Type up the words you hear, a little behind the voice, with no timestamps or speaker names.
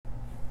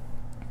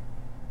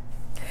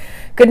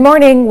Good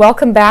morning.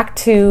 Welcome back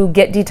to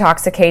Get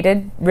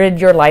Detoxicated, Rid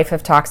Your Life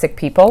of Toxic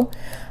People.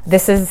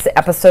 This is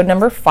episode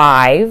number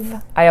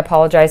 5. I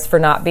apologize for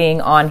not being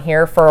on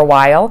here for a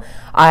while.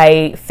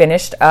 I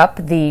finished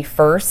up the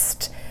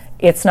first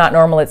It's Not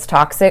Normal, It's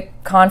Toxic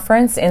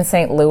conference in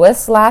St.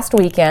 Louis last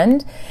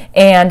weekend,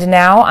 and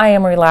now I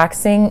am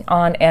relaxing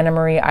on Anna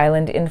Marie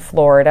Island in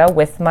Florida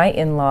with my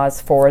in-laws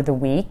for the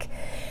week.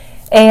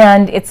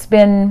 And it's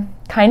been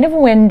kind of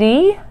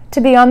windy to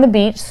be on the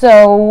beach,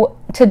 so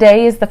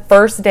today is the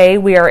first day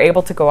we are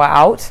able to go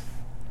out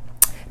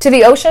to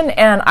the ocean,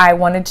 and I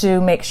wanted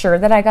to make sure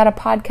that I got a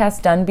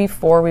podcast done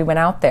before we went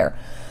out there.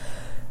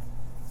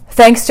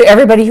 Thanks to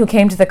everybody who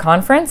came to the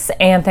conference,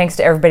 and thanks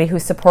to everybody who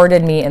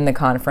supported me in the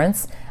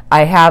conference.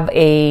 I have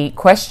a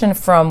question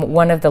from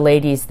one of the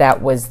ladies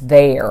that was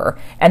there,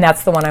 and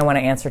that's the one I want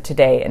to answer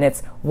today, and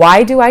it's,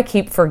 why do I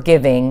keep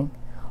forgiving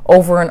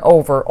over and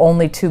over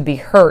only to be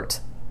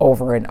hurt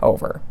over and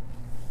over?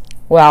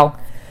 Well,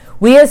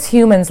 we as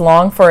humans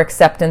long for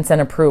acceptance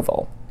and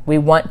approval. We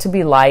want to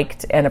be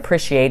liked and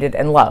appreciated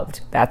and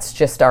loved. That's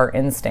just our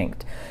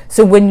instinct.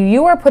 So when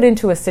you are put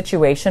into a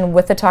situation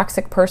with a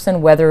toxic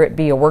person, whether it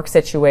be a work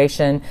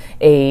situation,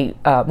 a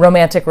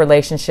romantic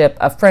relationship,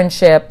 a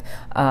friendship,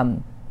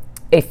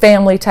 a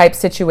family type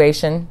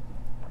situation,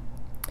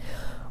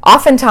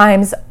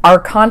 oftentimes our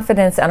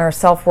confidence and our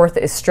self-worth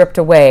is stripped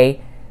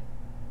away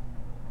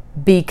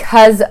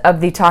because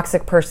of the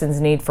toxic person's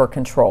need for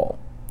control.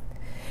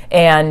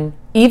 And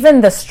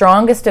even the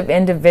strongest of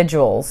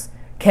individuals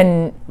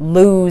can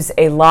lose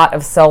a lot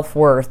of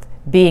self-worth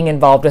being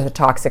involved with a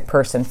toxic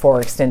person for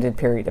an extended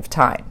period of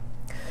time.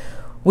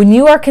 When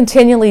you are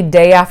continually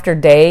day after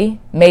day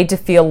made to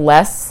feel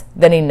less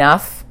than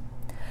enough,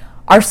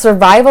 our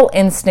survival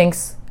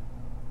instincts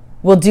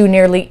will do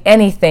nearly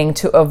anything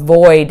to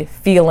avoid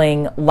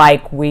feeling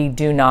like we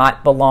do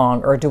not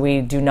belong, or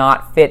we do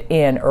not fit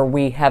in, or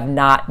we have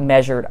not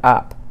measured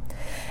up.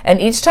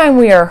 And each time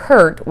we are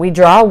hurt, we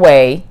draw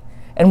away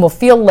and will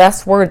feel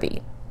less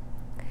worthy.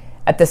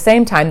 At the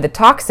same time, the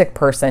toxic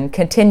person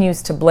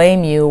continues to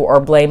blame you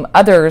or blame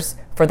others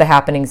for the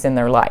happenings in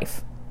their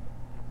life.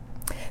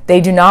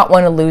 They do not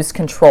want to lose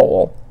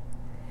control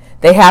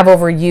they have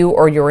over you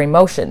or your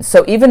emotions.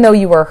 So even though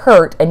you are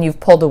hurt and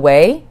you've pulled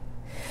away,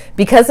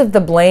 because of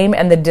the blame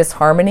and the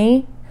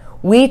disharmony,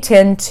 we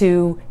tend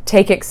to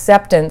take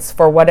acceptance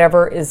for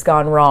whatever is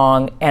gone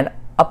wrong and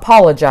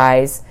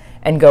apologize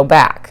and go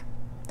back.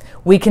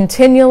 We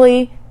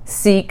continually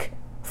seek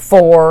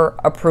for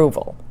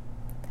approval.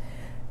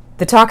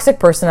 The toxic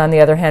person, on the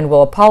other hand,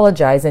 will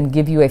apologize and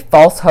give you a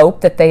false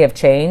hope that they have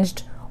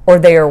changed, or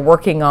they are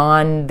working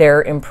on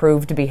their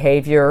improved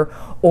behavior,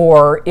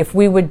 or if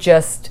we would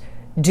just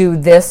do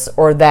this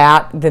or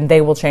that, then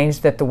they will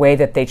change the way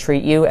that they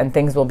treat you and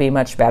things will be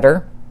much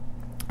better.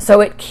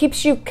 So it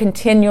keeps you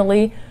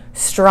continually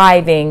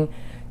striving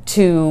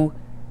to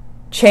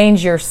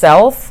change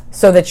yourself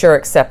so that you're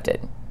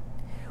accepted.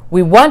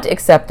 We want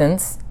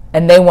acceptance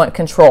and they want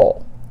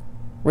control,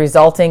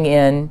 resulting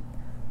in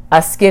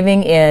us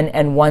giving in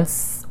and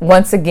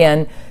once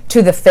again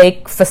to the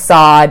fake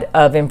facade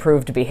of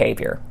improved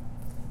behavior.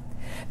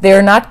 They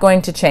are not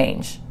going to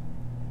change.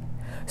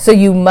 So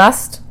you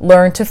must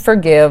learn to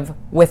forgive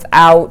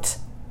without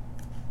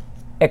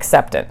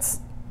acceptance.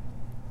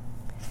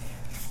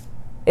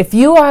 If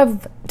you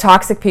have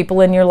toxic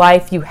people in your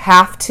life, you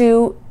have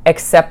to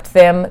accept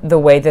them the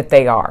way that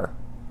they are.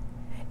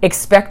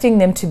 Expecting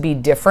them to be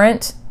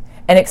different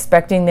and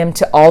expecting them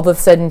to all of a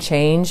sudden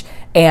change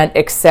and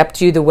accept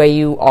you the way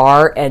you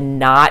are and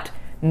not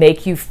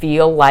make you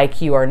feel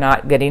like you are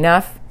not good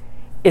enough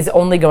is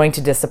only going to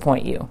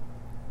disappoint you.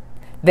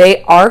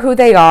 They are who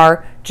they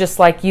are, just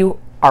like you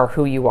are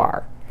who you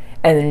are.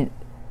 And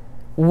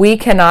we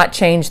cannot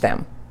change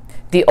them.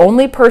 The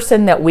only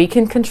person that we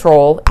can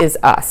control is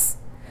us.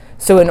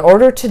 So in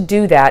order to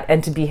do that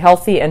and to be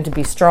healthy and to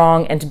be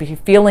strong and to be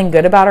feeling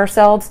good about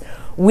ourselves,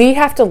 we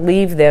have to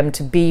leave them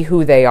to be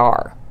who they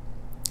are.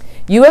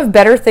 You have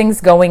better things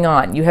going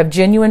on. You have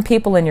genuine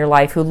people in your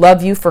life who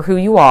love you for who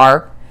you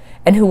are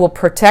and who will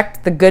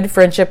protect the good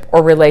friendship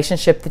or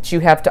relationship that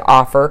you have to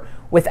offer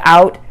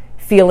without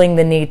feeling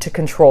the need to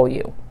control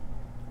you.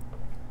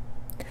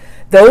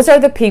 Those are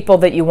the people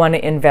that you want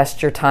to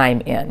invest your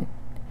time in.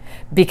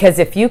 Because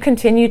if you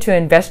continue to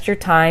invest your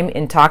time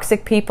in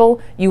toxic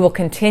people, you will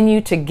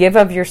continue to give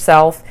of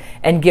yourself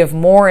and give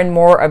more and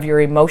more of your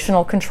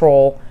emotional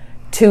control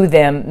to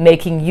them,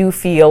 making you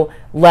feel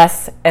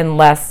less and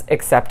less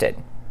accepted.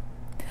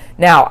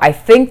 Now, I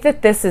think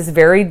that this is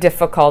very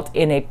difficult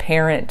in a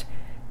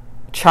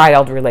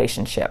parent-child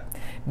relationship,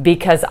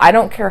 because I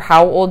don't care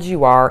how old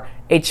you are,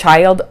 a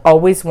child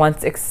always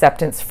wants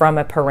acceptance from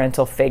a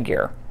parental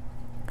figure.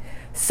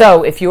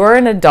 So if you are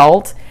an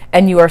adult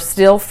and you are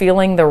still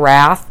feeling the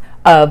wrath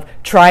of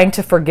trying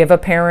to forgive a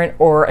parent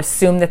or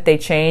assume that they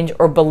change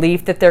or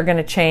believe that they're going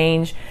to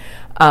change,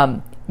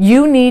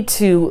 you need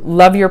to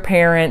love your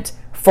parent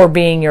for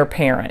being your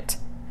parent.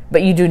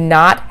 But you do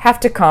not have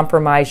to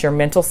compromise your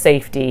mental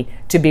safety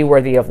to be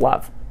worthy of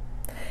love.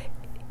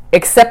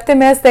 Accept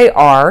them as they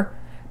are,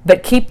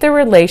 but keep the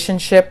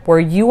relationship where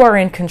you are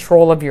in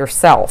control of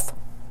yourself.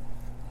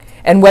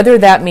 And whether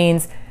that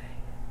means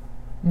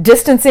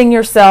distancing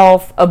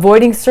yourself,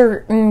 avoiding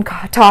certain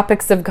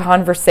topics of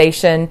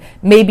conversation,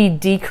 maybe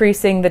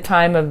decreasing the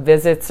time of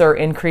visits or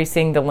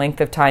increasing the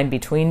length of time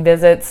between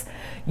visits,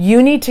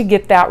 you need to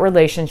get that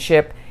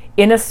relationship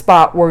in a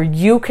spot where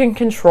you can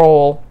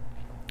control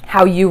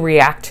how you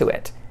react to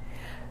it.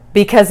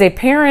 Because a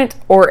parent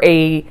or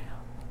a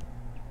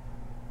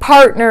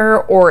partner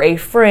or a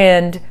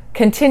friend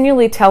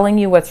continually telling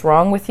you what's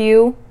wrong with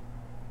you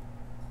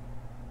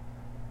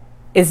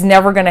is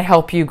never going to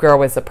help you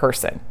grow as a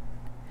person.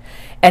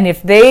 And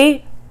if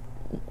they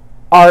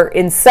are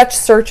in such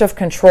search of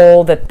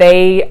control that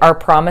they are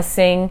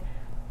promising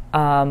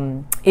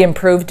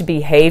improved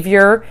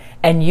behavior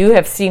and you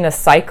have seen a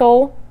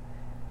cycle,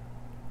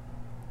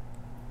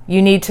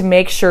 you need to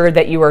make sure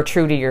that you are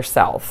true to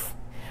yourself.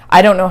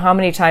 I don't know how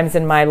many times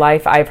in my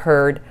life I've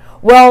heard,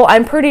 well,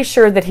 I'm pretty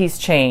sure that he's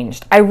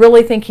changed. I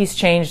really think he's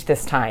changed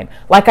this time.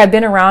 Like I've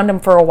been around him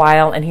for a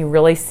while and he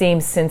really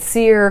seems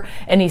sincere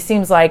and he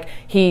seems like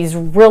he's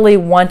really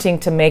wanting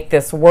to make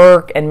this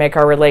work and make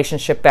our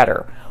relationship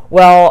better.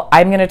 Well,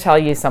 I'm going to tell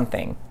you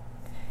something.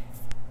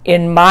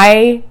 In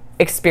my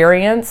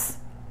experience,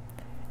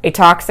 a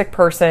toxic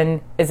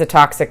person is a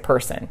toxic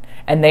person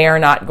and they are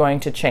not going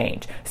to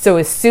change. So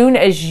as soon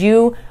as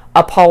you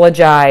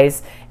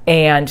apologize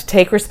and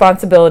take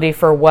responsibility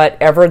for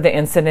whatever the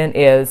incident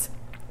is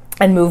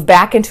and move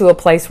back into a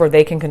place where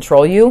they can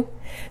control you,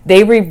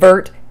 they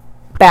revert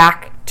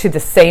back to the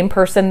same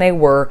person they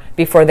were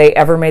before they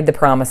ever made the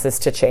promises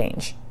to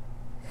change.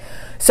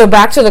 So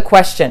back to the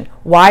question,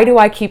 why do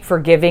I keep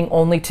forgiving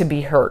only to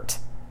be hurt?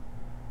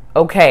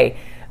 Okay,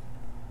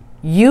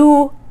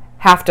 you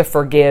have to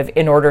forgive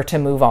in order to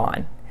move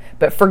on.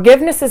 But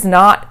forgiveness is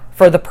not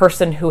for the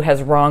person who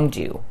has wronged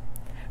you.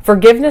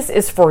 Forgiveness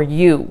is for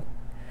you,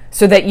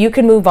 so that you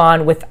can move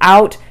on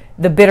without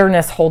the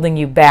bitterness holding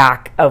you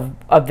back of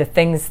the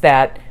things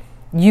that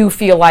you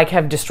feel like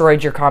have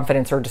destroyed your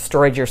confidence or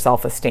destroyed your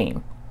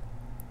self-esteem.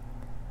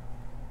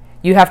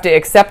 You have to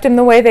accept them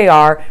the way they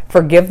are,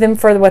 forgive them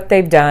for what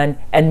they've done,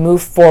 and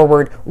move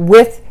forward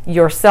with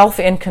yourself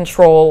in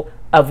control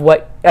of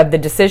the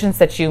decisions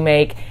that you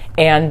make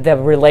and the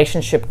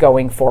relationship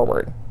going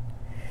forward.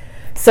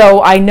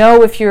 So I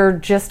know if you're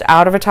just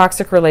out of a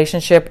toxic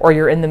relationship or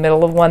you're in the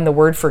middle of one, the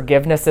word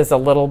forgiveness is a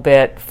little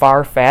bit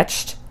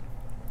far-fetched.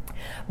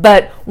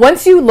 But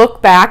once you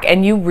look back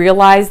and you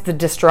realize the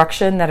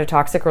destruction that a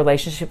toxic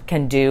relationship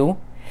can do,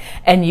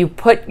 and you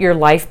put your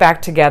life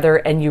back together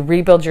and you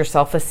rebuild your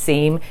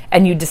self-esteem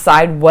and you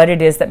decide what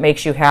it is that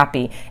makes you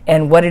happy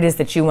and what it is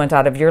that you want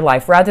out of your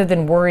life, rather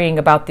than worrying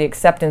about the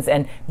acceptance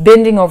and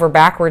bending over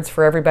backwards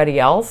for everybody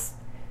else,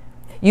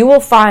 you will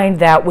find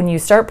that when you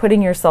start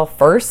putting yourself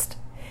first,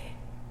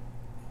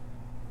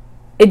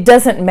 it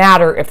doesn't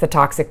matter if the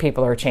toxic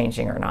people are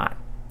changing or not.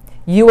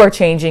 You are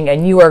changing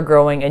and you are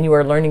growing and you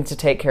are learning to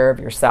take care of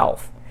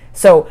yourself.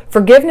 So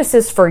forgiveness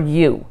is for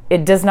you.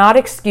 It does not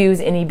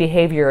excuse any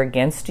behavior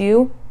against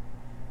you,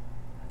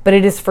 but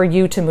it is for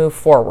you to move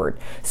forward.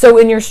 So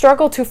in your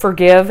struggle to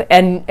forgive,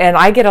 and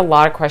I get a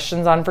lot of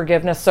questions on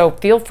forgiveness, so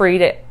feel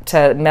free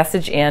to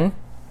message in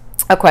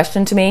a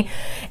question to me,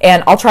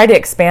 and I'll try to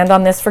expand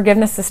on this.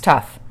 Forgiveness is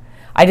tough.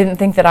 I didn't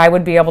think that I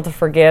would be able to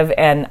forgive,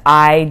 and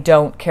I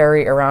don't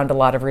carry around a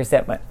lot of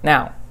resentment.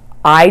 Now,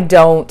 I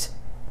don't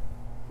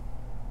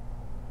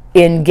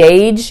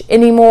engage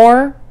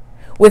anymore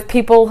with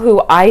people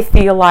who I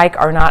feel like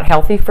are not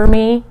healthy for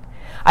me.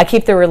 I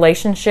keep the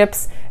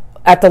relationships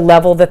at the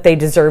level that they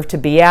deserve to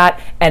be at,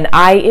 and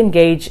I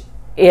engage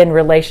in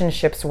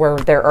relationships where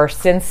there are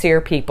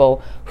sincere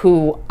people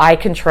who I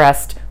can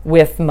trust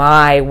with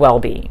my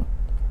well-being.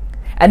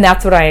 And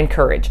that's what I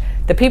encourage.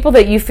 The people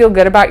that you feel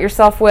good about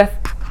yourself with,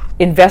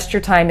 invest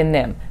your time in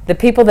them. The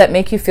people that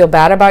make you feel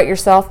bad about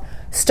yourself,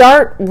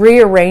 start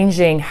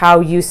rearranging how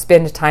you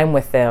spend time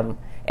with them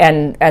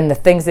and the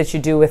things that you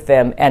do with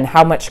them and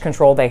how much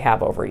control they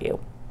have over you.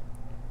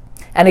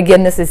 And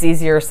again, this is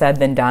easier said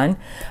than done,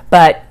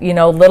 but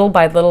little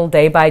by little,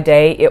 day by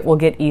day, it will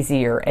get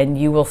easier and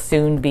you will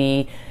soon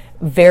be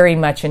very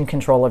much in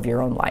control of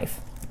your own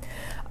life.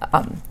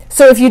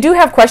 So if you do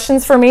have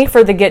questions for me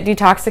for the Get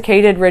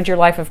Detoxicated, Rid Your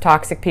Life of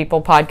Toxic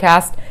People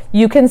podcast,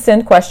 you can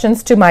send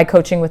questions to my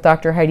Coaching with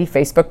Dr. Heidi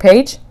Facebook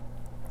page,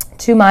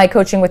 to my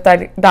Coaching with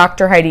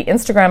Dr. Heidi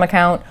Instagram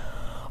account,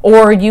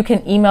 or you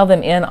can email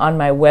them in on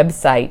my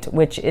website,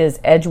 which is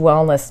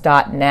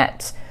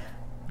edgewellness.net.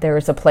 There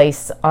is a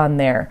place on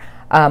there.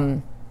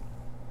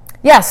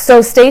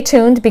 So stay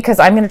tuned because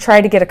I'm going to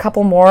try to get a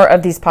couple more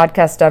of these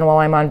podcasts done while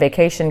I'm on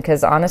vacation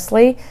because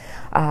honestly,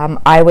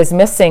 I was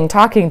missing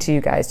talking to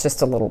you guys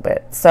just a little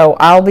bit. So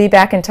I'll be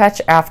back in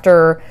touch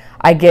after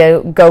I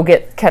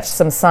catch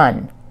some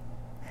sun.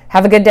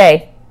 Have a good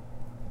day.